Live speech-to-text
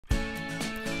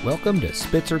Welcome to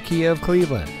Spitzer Kia of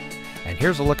Cleveland. And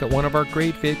here's a look at one of our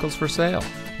great vehicles for sale,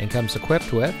 and comes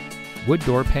equipped with wood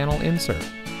door panel insert,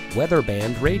 weather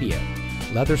band radio,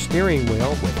 leather steering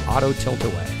wheel with auto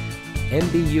tilt-away,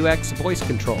 MBUX voice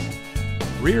control,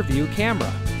 rear view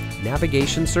camera,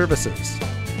 navigation services,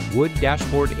 wood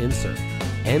dashboard insert,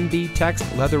 MB Text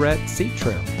leatherette seat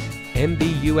trim,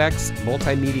 MBUX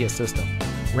multimedia system,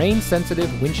 rain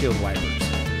sensitive windshield wipers,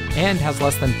 and has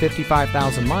less than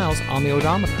 55,000 miles on the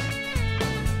odometer.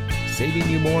 Saving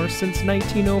you more since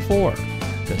 1904.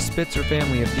 The Spitzer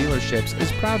family of dealerships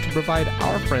is proud to provide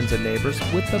our friends and neighbors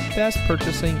with the best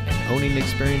purchasing and owning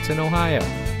experience in Ohio.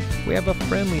 We have a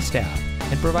friendly staff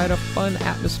and provide a fun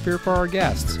atmosphere for our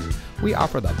guests. We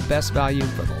offer the best value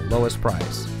for the lowest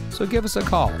price. So give us a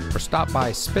call or stop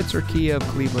by Spitzer Kia of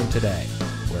Cleveland today,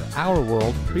 where our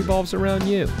world revolves around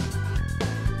you.